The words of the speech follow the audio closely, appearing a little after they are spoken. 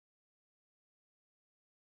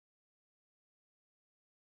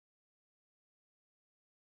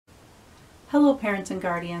Hello parents and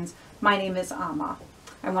guardians, my name is Amma.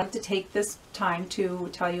 I wanted to take this time to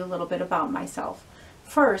tell you a little bit about myself.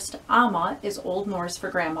 First, Amma is Old Norse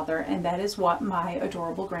for grandmother, and that is what my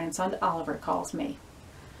adorable grandson Oliver calls me.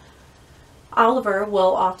 Oliver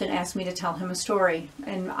will often ask me to tell him a story,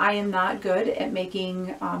 and I am not good at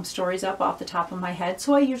making stories up off the top of my head,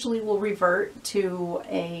 so I usually will revert to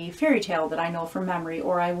a fairy tale that I know from memory,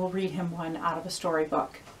 or I will read him one out of a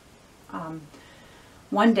storybook.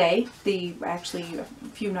 One day, actually a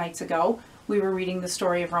few nights ago, we were reading the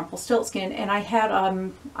story of Rumpelstiltskin, and I had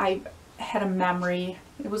a memory.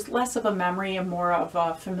 It was less of a memory and more of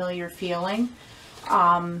a familiar feeling.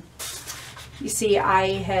 You see, I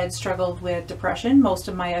had struggled with depression most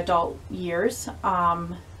of my adult years.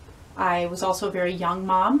 I was also a very young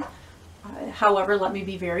mom. However, let me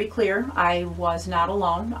be very clear, I was not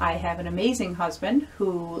alone. I have an amazing husband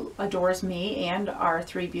who adores me and our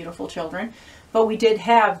three beautiful children. But we did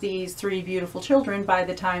have these three beautiful children by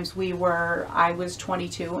the times I was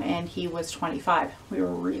 22 and he was 25. We were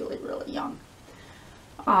really, really young.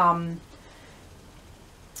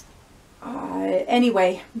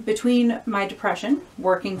 Anyway, between my depression,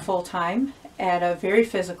 working full-time at a very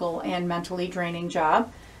physical and mentally draining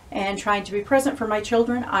job, and trying to be present for my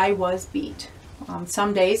children, I was beat.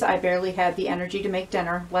 Some days I barely had the energy to make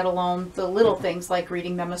dinner, let alone the little things like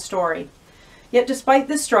reading them a story. Yet despite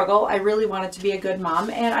this struggle, I really wanted to be a good mom,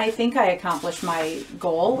 and I think I accomplished my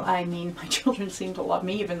goal. I mean, my children seem to love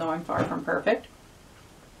me even though I'm far from perfect.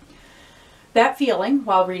 That feeling,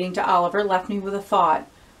 while reading to Oliver, left me with a thought.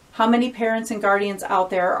 How many parents and guardians out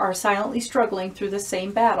there are silently struggling through the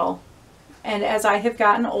same battle? And as I have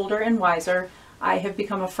gotten older and wiser, I have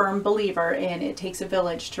become a firm believer in it takes a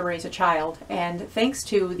village to raise a child. And thanks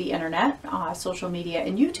to the internet, social media,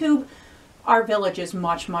 and YouTube, our village is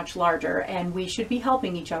much, much larger, and we should be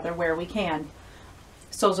helping each other where we can.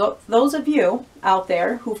 So those of you out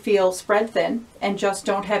there who feel spread thin and just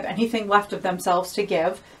don't have anything left of themselves to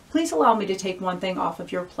give, please allow me to take one thing off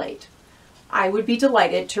of your plate. I would be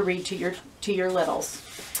delighted to read to your littles.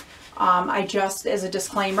 As a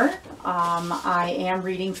disclaimer, I am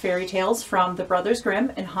reading fairy tales from the Brothers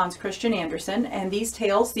Grimm and Hans Christian Andersen, and these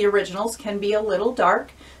tales, the originals, can be a little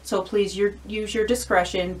dark, so please use your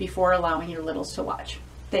discretion before allowing your littles to watch.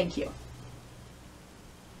 Thank you.